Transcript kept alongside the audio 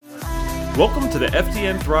Welcome to the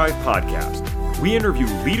FDN Thrive podcast. We interview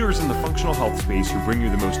leaders in the functional health space who bring you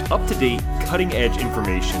the most up-to-date, cutting-edge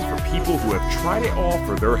information for people who have tried it all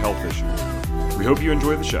for their health issues. We hope you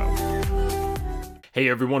enjoy the show. Hey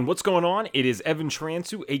everyone, what's going on? It is Evan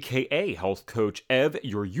Transue, aka Health Coach Ev,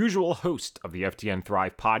 your usual host of the FDN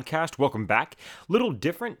Thrive podcast. Welcome back. Little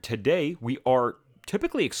different today. We are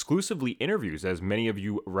typically exclusively interviews, as many of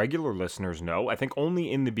you regular listeners know. I think only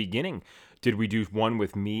in the beginning did we do one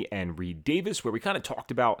with me and Reed Davis, where we kind of talked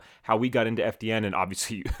about how we got into FDN, and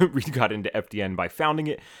obviously Reed got into FDN by founding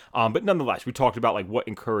it. But nonetheless, we talked about like what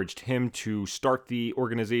encouraged him to start the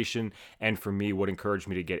organization, and for me, what encouraged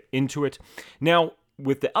me to get into it. Now,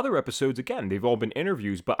 with the other episodes, again, they've all been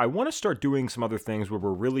interviews, but I want to start doing some other things where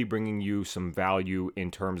we're really bringing you some value in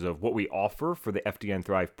terms of what we offer for the FDN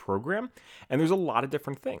Thrive program. And there's a lot of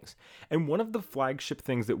different things. And one of the flagship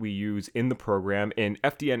things that we use in the program, in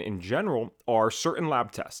FDN in general, are certain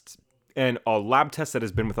lab tests. And a lab test that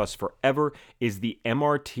has been with us forever is the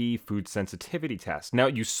MRT food sensitivity test. Now,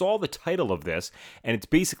 you saw the title of this, and it's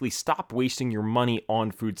basically stop wasting your money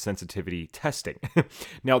on food sensitivity testing.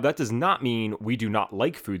 Now, that does not mean we do not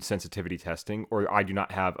like food sensitivity testing, or I do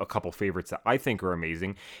not have a couple favorites that I think are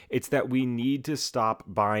amazing. It's that we need to stop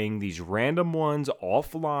buying these random ones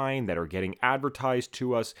offline that are getting advertised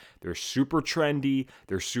to us. They're super trendy.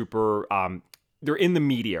 They're in the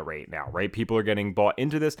media right now, right? People are getting bought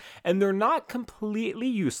into this, and they're not completely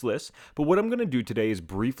useless. But what I'm going to do today is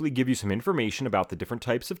briefly give you some information about the different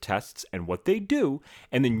types of tests and what they do,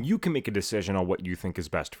 and then you can make a decision on what you think is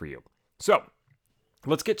best for you. So,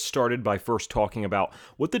 let's get started by first talking about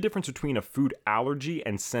what the difference between a food allergy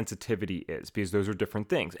and sensitivity is, because those are different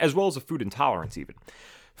things, as well as a food intolerance even.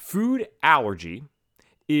 Food allergy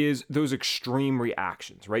is those extreme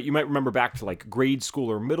reactions, right? You might remember back to like grade school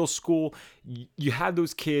or middle school, you had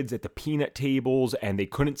those kids at the peanut tables and they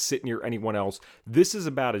couldn't sit near anyone else. This is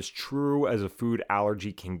about as true as a food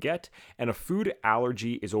allergy can get. And a food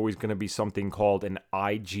allergy is always going to be something called an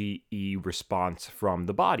IgE response from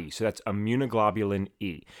the body. So that's immunoglobulin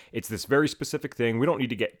E. It's this very specific thing. We don't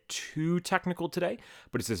need to get too technical today,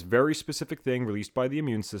 but it's this very specific thing released by the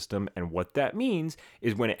immune system. And what that means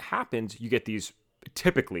is when it happens, you get these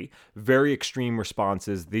typically very extreme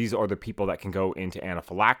responses. These are the people that can go into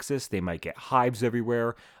anaphylaxis. They might get hives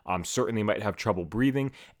everywhere. Certainly might have trouble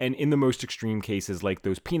breathing. And in the most extreme cases, like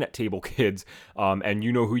those peanut table kids, and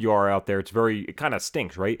you know who you are out there, it kind of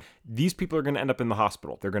stinks, right? These people are going to end up in the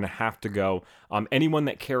hospital. They're going to have to go. Anyone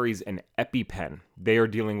that carries an EpiPen, they are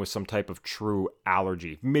dealing with some type of true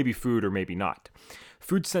allergy, maybe food or maybe not.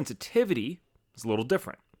 Food sensitivity is a little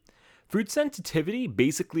different. Food sensitivity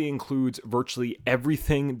basically includes virtually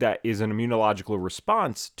everything that is an immunological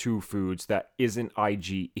response to foods that isn't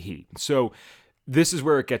IgE. So this is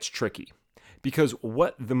where it gets tricky, because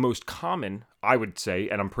what the most common, I would say,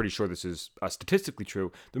 and I'm pretty sure this is statistically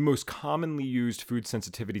true, the most commonly used food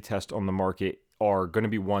sensitivity test on the market are going to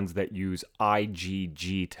be ones that use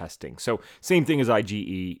IgG testing. So same thing as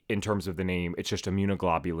IgE in terms of the name, it's just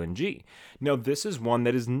immunoglobulin G. Now this is one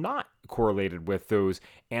that is not correlated with those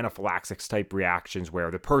anaphylaxis type reactions where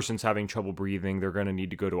the person's having trouble breathing, they're going to need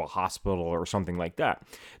to go to a hospital or something like that.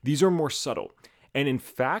 These are more subtle. And in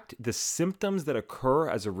fact, the symptoms that occur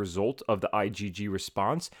as a result of the IgG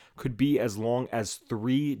response could be as long as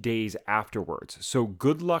 3 days afterwards. So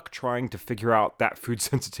good luck trying to figure out that food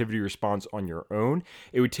sensitivity response on your own.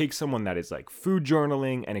 It would take someone that is like food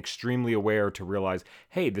journaling and extremely aware to realize,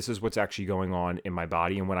 hey, this is what's actually going on in my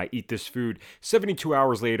body. And when I eat this food, 72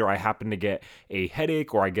 hours later, I happen to get a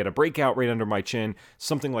headache or I get a breakout right under my chin,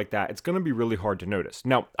 something like that. It's going to be really hard to notice.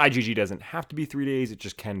 Now, IgG doesn't have to be 3 days. It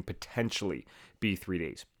just can potentially be 3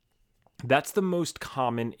 days. That's the most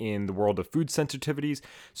common in the world of food sensitivities.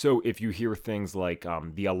 So if you hear things like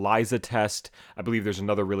the ELISA test, I believe there's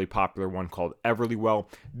another really popular one called Everlywell.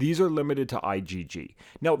 These are limited to IgG.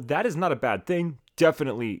 Now, that is not a bad thing.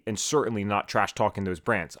 Definitely and certainly not trash talking those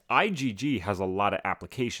brands. IgG has a lot of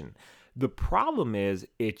application. The problem is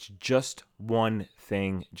it's just one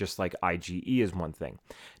thing, just like IgE is one thing.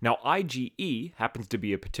 Now, IgE happens to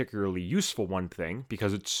be a particularly useful one thing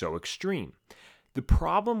because it's so extreme. The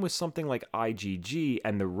problem with something like IgG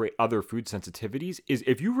and the other food sensitivities is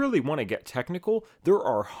if you really want to get technical, there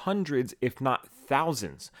are hundreds, if not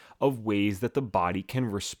thousands, of ways that the body can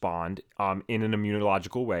respond in an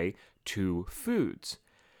immunological way to foods.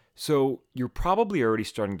 So you're probably already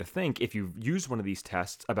starting to think, if you've used one of these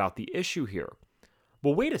tests, about the issue here.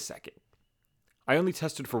 Well, wait a second. I only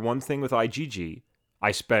tested for one thing with IgG.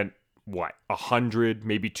 I spent, $100,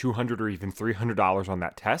 maybe $200 or even $300 on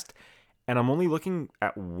that test. And I'm only looking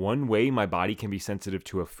at one way my body can be sensitive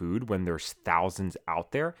to a food when there's thousands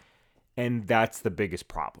out there. And that's the biggest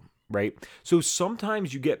problem, right? So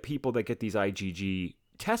sometimes you get people that get these IgG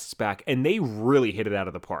tests back and they really hit it out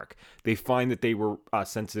of the park. They find that they were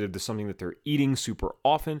sensitive to something that they're eating super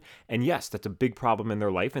often. And yes, that's a big problem in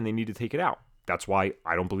their life and they need to take it out. That's why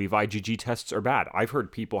I don't believe IgG tests are bad. I've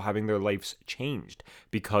heard people having their lives changed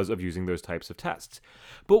because of using those types of tests.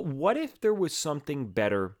 But what if there was something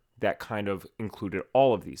better that kind of included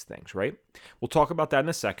all of these things, right? We'll talk about that in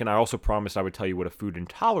a second. I also promised I would tell you what a food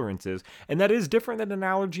intolerance is, and that is different than an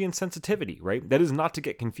allergy and sensitivity, right? That is not to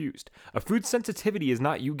get confused. A food sensitivity is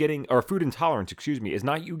not you getting, or a food intolerance, is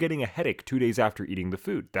not you getting a headache 2 days after eating the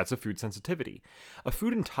food. That's a food sensitivity. A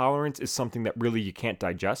food intolerance is something that really you can't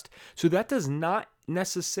digest, so that does not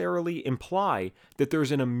necessarily imply that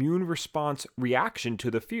there's an immune response reaction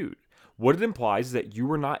to the food. What it implies is that you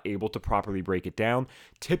were not able to properly break it down.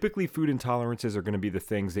 Typically, food intolerances are going to be the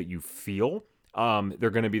things that you feel.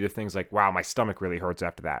 They're going to be the things like, wow, my stomach really hurts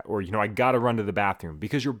after that. Or, I got to run to the bathroom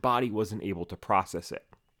because your body wasn't able to process it.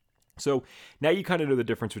 So now you kind of know the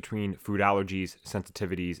difference between food allergies,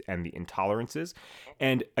 sensitivities, and the intolerances.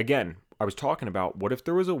 And again, I was talking about what if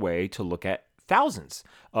there was a way to look at thousands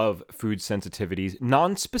of food sensitivities,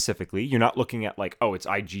 non-specifically. You're not looking at like, oh, it's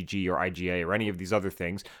IgG or IgA or any of these other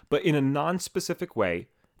things, but in a non-specific way,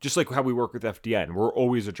 just like how we work with FDN, we're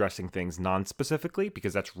always addressing things non-specifically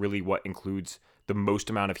because that's really what includes the most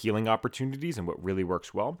amount of healing opportunities and what really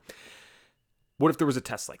works well. What if there was a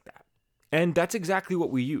test like that? And that's exactly what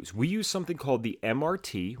we use. We use something called the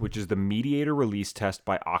MRT, which is the Mediator Release Test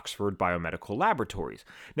by Oxford Biomedical Laboratories.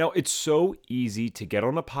 Now, it's so easy to get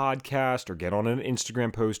on a podcast or get on an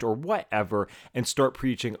Instagram post or whatever and start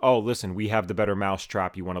preaching, oh, listen, we have the better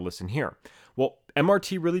mousetrap, you want to listen here. Well,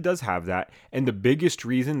 MRT really does have that. And the biggest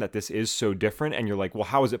reason that this is so different, and you're like, well,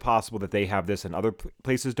 how is it possible that they have this and other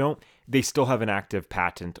places don't? They still have an active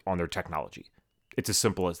patent on their technology. It's as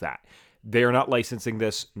simple as that. They are not licensing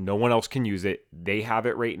this. No one else can use it. They have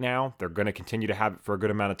it right now. They're going to continue to have it for a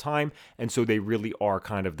good amount of time. And so they really are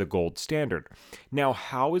kind of the gold standard. Now,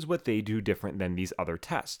 how is what they do different than these other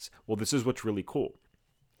tests? Well, this is what's really cool.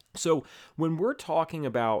 So when we're talking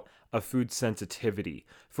about a food sensitivity,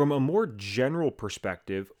 from a more general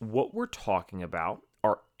perspective, what we're talking about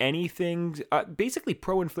are anything, basically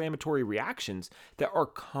pro-inflammatory reactions that are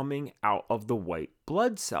coming out of the white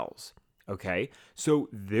blood cells. Okay, so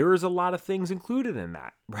there's a lot of things included in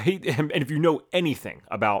that, right? And if you know anything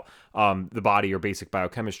about the body or basic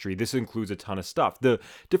biochemistry, this includes a ton of stuff. The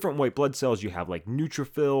different white blood cells you have like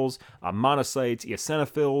neutrophils, monocytes,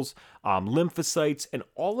 eosinophils, lymphocytes, and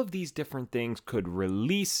all of these different things could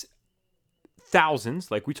release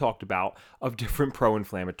thousands, like we talked about, of different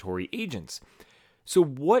pro-inflammatory agents. So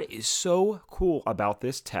what is so cool about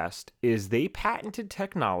this test is they patented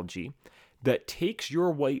technology that takes your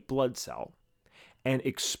white blood cell and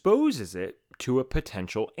exposes it to a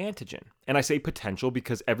potential antigen. And I say potential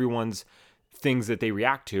because everyone's things that they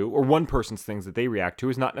react to, or one person's things that they react to,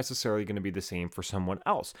 is not necessarily going to be the same for someone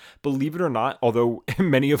else. Believe it or not, although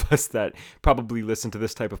many of us that probably listen to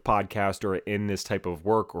this type of podcast or in this type of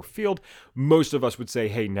work or field, most of us would say,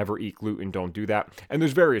 hey, never eat gluten, don't do that. And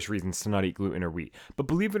there's various reasons to not eat gluten or wheat. But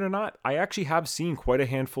believe it or not, I actually have seen quite a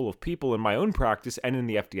handful of people in my own practice and in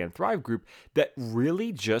the FDN Thrive group that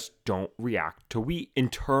really just don't react to wheat in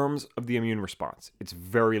terms of the immune response. It's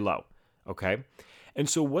very low, okay? And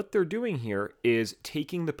so what they're doing here is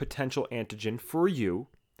taking the potential antigen for you.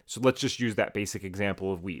 So let's just use that basic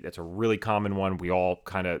example of wheat. That's a really common one.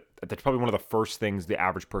 That's probably one of the first things the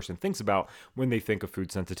average person thinks about when they think of food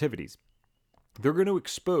sensitivities. They're going to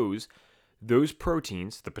expose those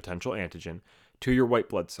proteins, the potential antigen, to your white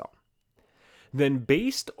blood cell. Then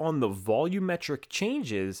based on the volumetric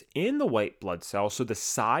changes in the white blood cell, so the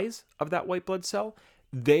size of that white blood cell,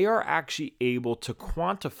 they are actually able to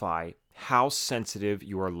quantify how sensitive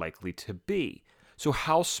you are likely to be. So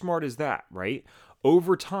how smart is that, right?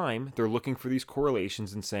 Over time, they're looking for these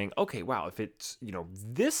correlations and saying, okay, wow, if it's,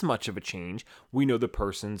 this much of a change, we know the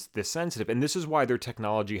person's this sensitive. And this is why their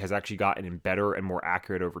technology has actually gotten better and more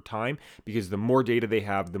accurate over time, because the more data they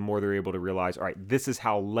have, the more they're able to realize, all right, this is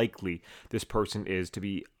how likely this person is to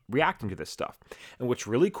be reacting to this stuff. And what's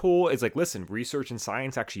really cool is like, listen, research and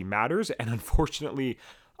science actually matters. And unfortunately,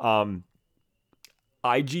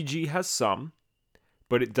 IgG has some,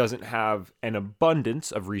 but it doesn't have an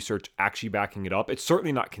abundance of research actually backing it up. It's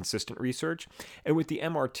certainly not consistent research. And with the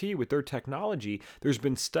MRT, with their technology, there's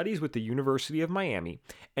been studies with the University of Miami.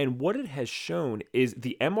 And what it has shown is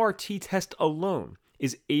the MRT test alone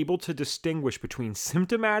is able to distinguish between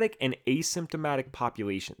symptomatic and asymptomatic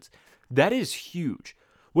populations. That is huge.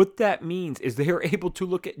 What that means is they are able to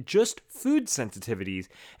look at just food sensitivities,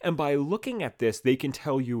 and by looking at this, they can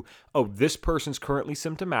tell you, oh, this person's currently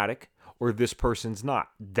symptomatic, or this person's not.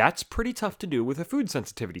 That's pretty tough to do with a food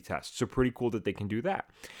sensitivity test, so pretty cool that they can do that.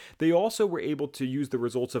 They also were able to use the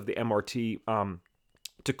results of the MRT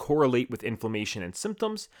to correlate with inflammation and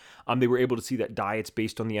symptoms. They were able to see that diets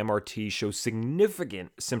based on the MRT show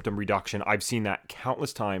significant symptom reduction. I've seen that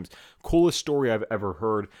countless times. Coolest story I've ever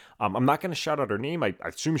heard. I'm not going to shout out her name. I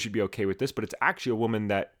assume she'd be okay with this, but it's actually a woman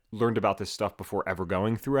that learned about this stuff before ever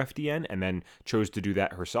going through FDN and then chose to do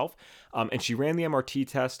that herself. And she ran the MRT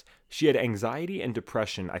test. She had anxiety and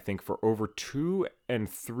depression, I think, for over 2 and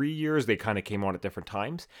 3 years. They kind of came on at different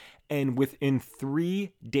times. And within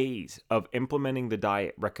 3 days of implementing the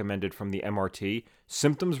diet recommended from the MRT,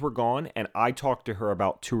 symptoms were gone. And I talked to her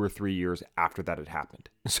about 2 or 3 years after that had happened.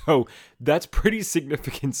 So that's pretty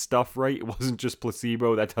significant stuff, right? It wasn't just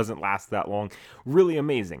placebo. That doesn't last that long. Really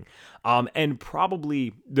amazing. And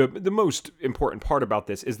probably the most important part about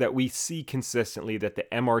this is that we see consistently that the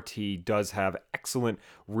MRT does have excellent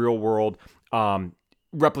real world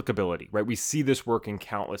replicability, right? We see this working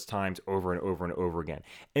countless times over and over and over again.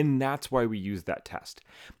 And that's why we use that test.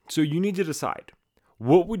 So you need to decide,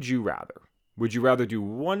 what would you rather? Would you rather do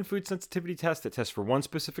one food sensitivity test that tests for one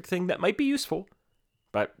specific thing that might be useful,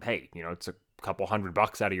 but hey, it's a couple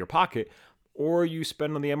 $100 out of your pocket, or you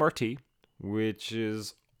spend on the MRT, which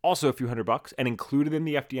is also a few $100 and included in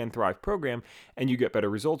the FDN Thrive program, and you get better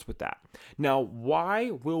results with that. Now, why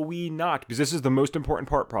will we not, because this is the most important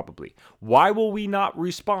part probably, why will we not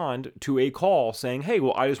respond to a call saying, hey,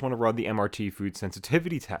 well, I just want to run the MRT food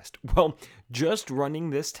sensitivity test? Well, just running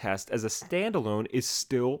this test as a standalone is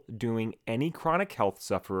still doing any chronic health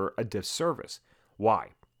sufferer a disservice.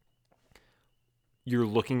 Why? You're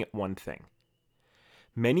looking at one thing.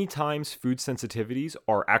 Many times food sensitivities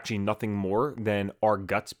are actually nothing more than our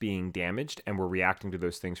guts being damaged, and we're reacting to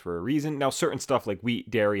those things for a reason. Now, certain stuff like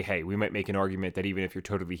wheat, dairy, hey, we might make an argument that even if you're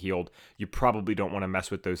totally healed, you probably don't want to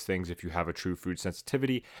mess with those things if you have a true food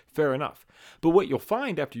sensitivity. Fair enough. But what you'll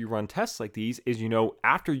find after you run tests like these is,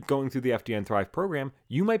 after going through the FDN Thrive program,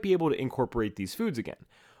 you might be able to incorporate these foods again.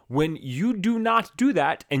 When you do not do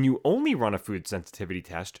that and you only run a food sensitivity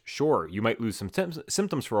test, sure, you might lose some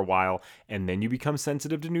symptoms for a while, and then you become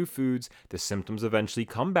sensitive to new foods. The symptoms eventually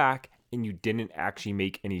come back, and you didn't actually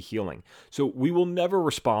make any healing. So we will never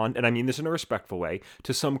respond, and I mean this in a respectful way,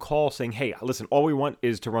 to some call saying, hey, listen, all we want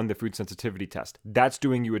is to run the food sensitivity test. That's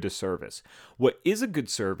doing you a disservice. What is a good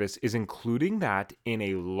service is including that in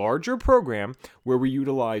a larger program where we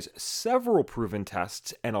utilize several proven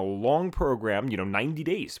tests and a long program, 90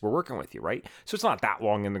 days. We're working with you, right? So it's not that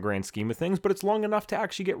long in the grand scheme of things, but it's long enough to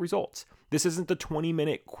actually get results. This isn't the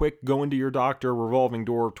 20-minute quick go into your doctor revolving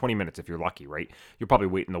door, 20 minutes if you're lucky, right? You'll probably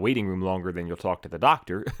wait in the waiting room longer than you'll talk to the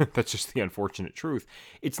doctor. That's just the unfortunate truth.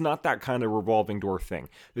 It's not that kind of revolving door thing.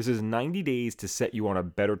 This is 90 days to set you on a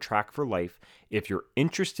better track for life. If you're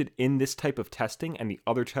interested in this type of testing and the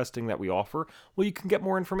other testing that we offer, well, you can get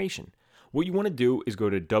more information. What you want to do is go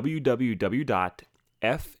to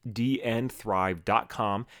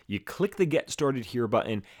www.FDNthrive.com. You click the Get Started Here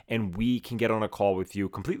button, and we can get on a call with you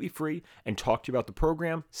completely free and talk to you about the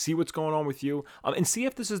program, see what's going on with you, and see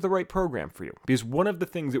if this is the right program for you. Because one of the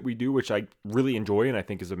things that we do, which I really enjoy and I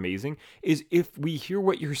think is amazing, is if we hear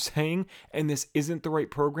what you're saying and this isn't the right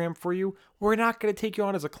program for you, we're not going to take you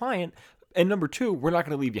on as a client. And number two, we're not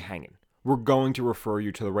going to leave you hanging. We're going to refer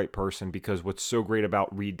you to the right person, because what's so great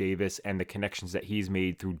about Reed Davis and the connections that he's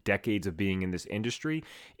made through decades of being in this industry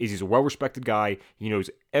is he's a well-respected guy. He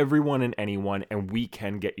knows everyone and anyone, and we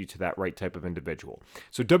can get you to that right type of individual.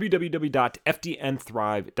 So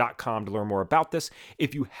www.FDNthrive.com to learn more about this.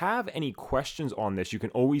 If you have any questions on this, you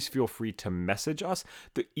can always feel free to message us.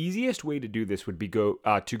 The easiest way to do this would be to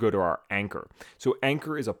go to our Anchor. So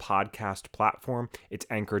Anchor is a podcast platform. It's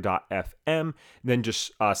anchor.fm, then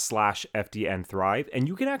just /FDN Thrive, and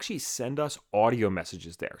you can actually send us audio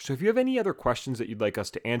messages there. So if you have any other questions that you'd like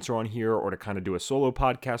us to answer on here, or to kind of do a solo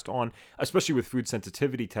podcast on, especially with food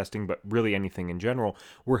sensitivity testing, but really anything in general,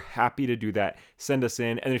 we're happy to do that. Send us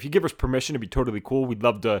in, and if you give us permission, it'd be totally cool. We'd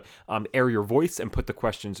love to air your voice and put the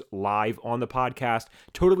questions live on the podcast.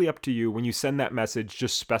 Totally up to you. When you send that message,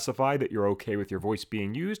 just specify that you're okay with your voice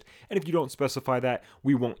being used, and if you don't specify that,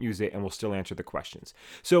 we won't use it, and we'll still answer the questions.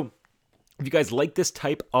 So if you guys like this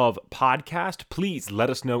type of podcast, please let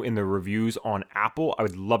us know in the reviews on Apple. I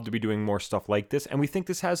would love to be doing more stuff like this, and we think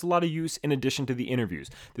this has a lot of use in addition to the interviews.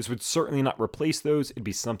 This would certainly not replace those. It'd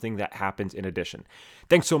be something that happens in addition.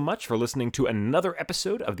 Thanks so much for listening to another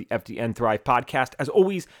episode of the FDN Thrive podcast. As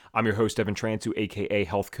always, I'm your host, Evan Transue, aka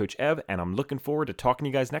Health Coach Ev, and I'm looking forward to talking to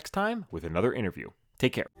you guys next time with another interview.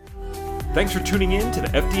 Take care. Thanks for tuning in to the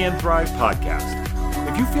FDN Thrive podcast.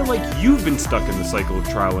 If you feel like you've been stuck in the cycle of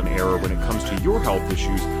trial and error when it comes to your health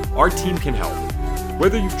issues, our team can help.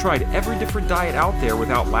 Whether you've tried every different diet out there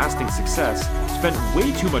without lasting success, spent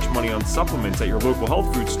way too much money on supplements at your local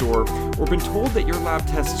health food store, or been told that your lab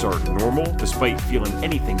tests are normal despite feeling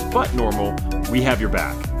anything but normal, we have your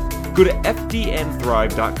back. Go to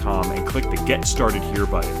FDNthrive.com and click the Get Started Here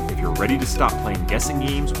button if you're ready to stop playing guessing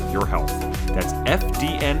games with your health. That's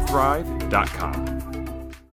FDNthrive.com.